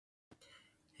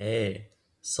Hey,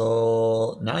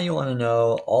 so now you want to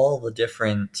know all the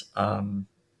different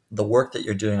the work that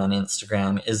you're doing on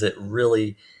Instagram. Is it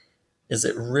really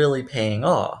paying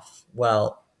off?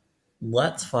 Well,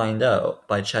 let's find out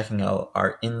by checking out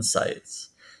our insights.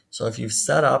 So if you've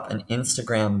set up an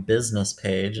Instagram business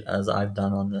page, as I've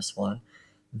done on this one,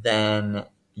 then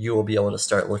you will be able to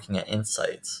start looking at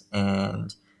insights.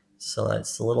 And so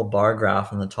it's a little bar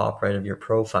graph in the top right of your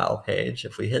profile page.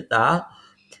 If we hit that,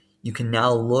 you can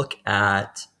now look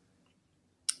at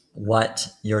what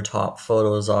your top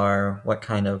photos are, what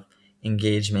kind of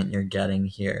engagement you're getting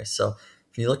here. So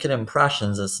if you look at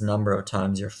impressions, it's the number of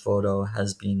times your photo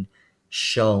has been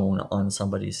shown on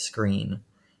somebody's screen.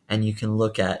 And you can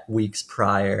look at weeks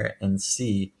prior and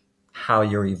see how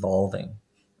you're evolving.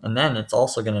 And then it's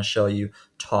also going to show you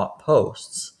top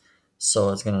posts.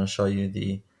 So it's going to show you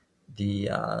the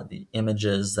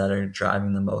images that are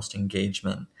driving the most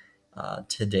engagement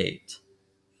to date.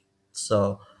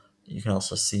 So you can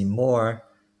also see more.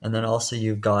 And then also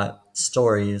you've got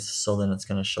stories. So then it's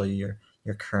going to show you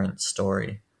your current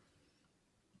story.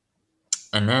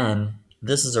 And then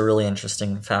this is a really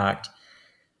interesting fact.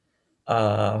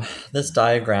 This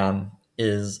diagram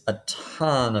is a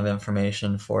ton of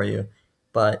information for you,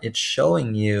 but it's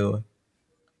showing you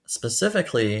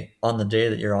specifically on the day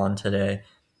that you're on today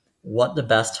what the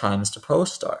best times to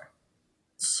post are.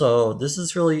 So this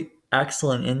is really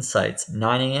excellent insights.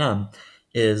 9 a.m.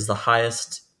 is the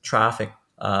highest traffic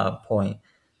point.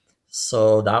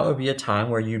 So that would be a time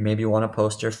where you maybe want to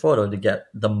post your photo to get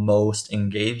the most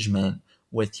engagement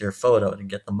with your photo, to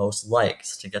get the most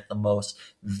likes, to get the most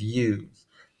views.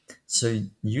 So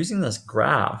using this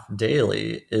graph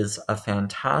daily is a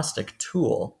fantastic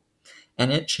tool,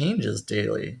 and it changes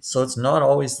daily. So it's not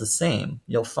always the same.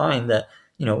 You'll find that,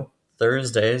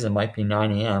 Thursdays it might be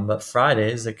 9 a.m., but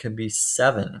Fridays it could be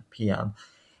 7 p.m.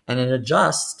 And it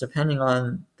adjusts depending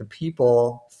on the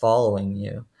people following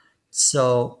you.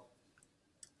 So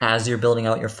as you're building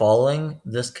out your following,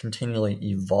 this continually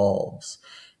evolves.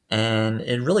 And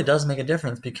it really does make a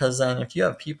difference because then if you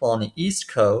have people on the East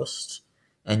Coast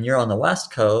and you're on the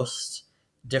West Coast,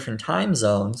 different time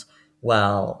zones,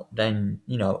 well, then,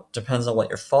 depends on what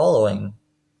you're following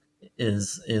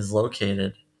is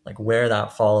located, like where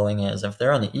that following is. If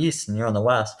they're on the East and you're on the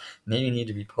West, maybe you need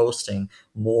to be posting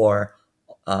more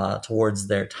towards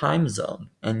their time zone,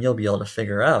 and you'll be able to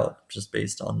figure out just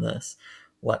based on this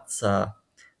what's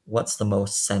what's the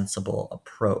most sensible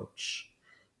approach.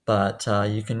 But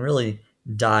you can really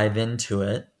dive into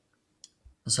it.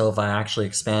 So if I actually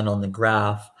expand on the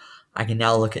graph, I can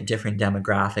now look at different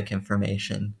demographic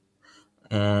information.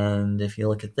 And if you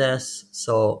look at this,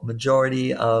 so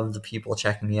majority of the people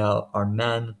checking me out are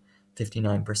men,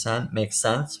 59%. Makes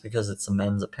sense because it's a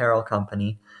men's apparel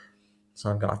company.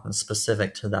 So I've gotten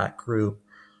specific to that group.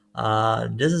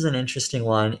 This is an interesting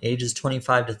one. Ages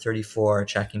 25 to 34 are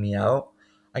checking me out.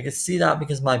 I could see that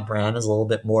because my brand is a little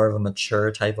bit more of a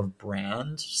mature type of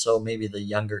brand. So maybe the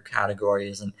younger category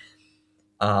isn't,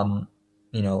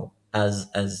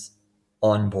 as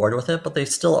on board with it, but they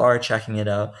still are checking it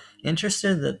out.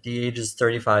 Interested that the ages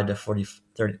 35 to 40,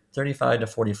 35 to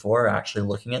 44 are actually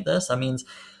looking at this. That means,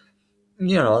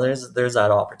 there's that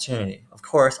opportunity. Of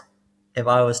course, if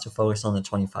I was to focus on the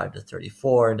 25 to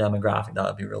 34 demographic, that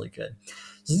would be really good.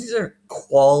 So these are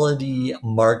quality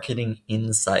marketing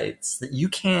insights that you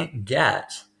can't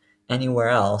get anywhere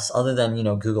else other than,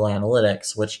 Google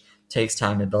Analytics, which takes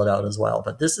time to build out as well.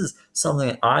 But this is something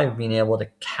that I've been able to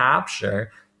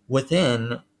capture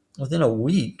within a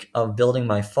week of building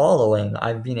my following.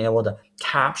 I've been able to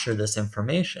capture this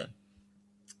information,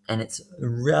 and it's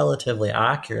relatively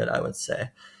accurate, I would say.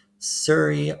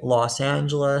 Surrey, Los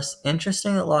Angeles.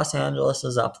 Interesting that Los Angeles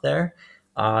is up there.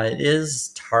 It is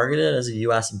targeted as a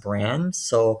US brand,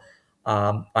 so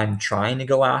I'm trying to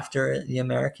go after the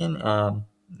American.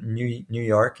 New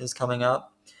York is coming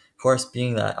up. Of course,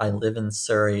 being that I live in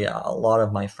Surrey, a lot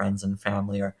of my friends and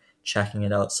family are checking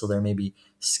it out, so they're maybe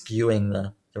skewing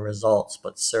the results,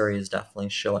 but Surrey is definitely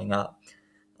showing up.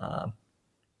 Um,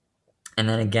 and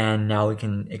then again, now we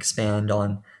can expand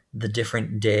on the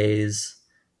different days.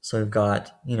 So we've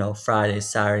got, Friday,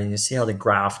 Saturday. You see how the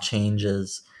graph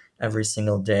changes every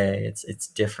single day. It's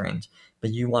different.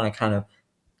 But you want to kind of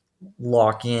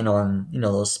lock in on,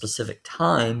 those specific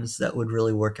times that would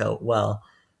really work out well.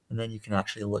 And then you can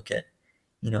actually look at,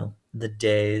 the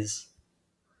days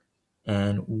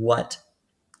and what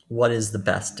is the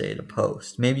best day to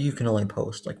post. Maybe you can only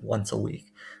post like once a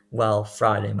week. Well,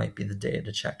 Friday might be the day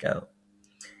to check out.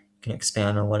 Can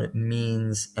expand on what it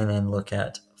means and then look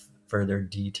at further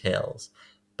details.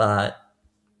 But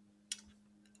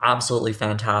absolutely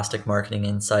fantastic marketing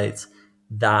insights.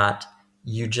 that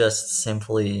you just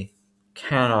simply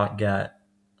cannot get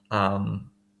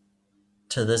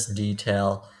to this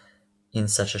detail in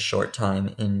such a short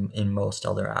time in most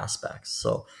other aspects.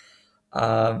 So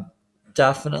um,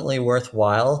 definitely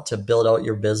worthwhile to build out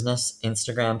your business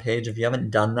Instagram page. If you haven't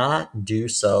done that, do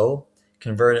so.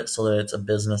 Convert it so that it's a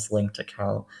business linked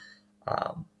account.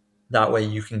 Um, that way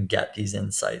you can get these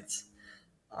insights.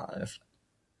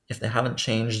 If they haven't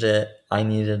changed it, I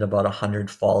needed about 100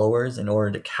 followers in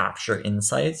order to capture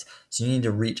insights. So you need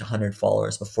to reach 100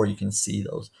 followers before you can see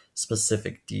those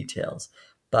specific details.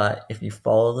 But if you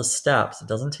follow the steps, it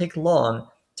doesn't take long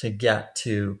to get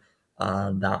to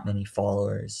that many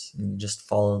followers. You just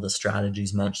follow the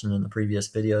strategies mentioned in the previous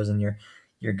videos, and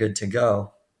you're good to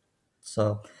go.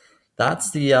 So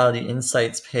that's the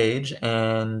insights page,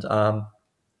 and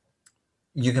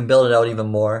you can build it out even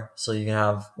more. So you can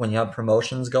have, when you have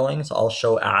promotions going, so I'll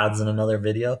show ads in another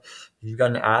video. If you've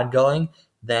got an ad going,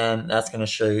 then that's going to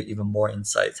show you even more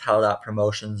insights, how that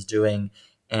promotion's doing,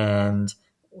 and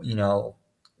you know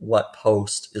what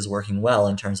post is working well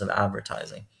in terms of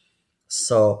advertising.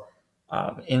 So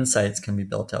insights can be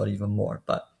built out even more.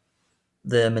 But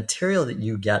the material that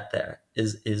you get there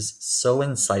is so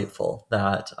insightful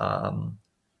that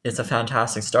it's a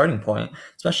fantastic starting point,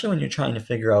 especially when you're trying to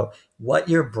figure out what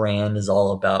your brand is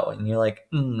all about, and you're like,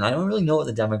 I don't really know what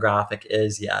the demographic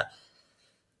is yet.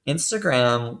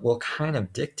 Instagram will kind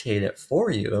of dictate it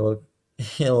for you.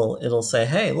 It'll say,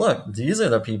 hey, look, these are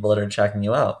the people that are checking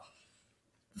you out.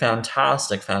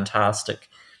 Fantastic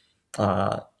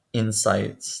uh,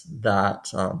 insights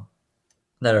that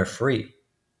are free.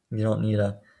 You don't need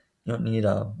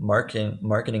a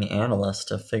marketing analyst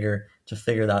to figure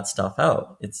that stuff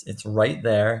out. It's right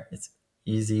there. It's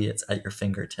easy. It's at your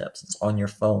fingertips. It's on your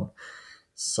phone.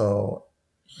 So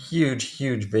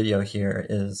huge video here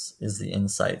is the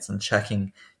insights, and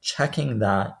checking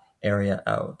that area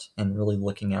out and really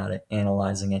looking at it,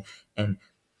 analyzing it, and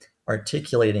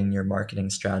articulating your marketing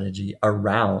strategy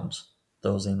around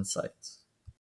those insights.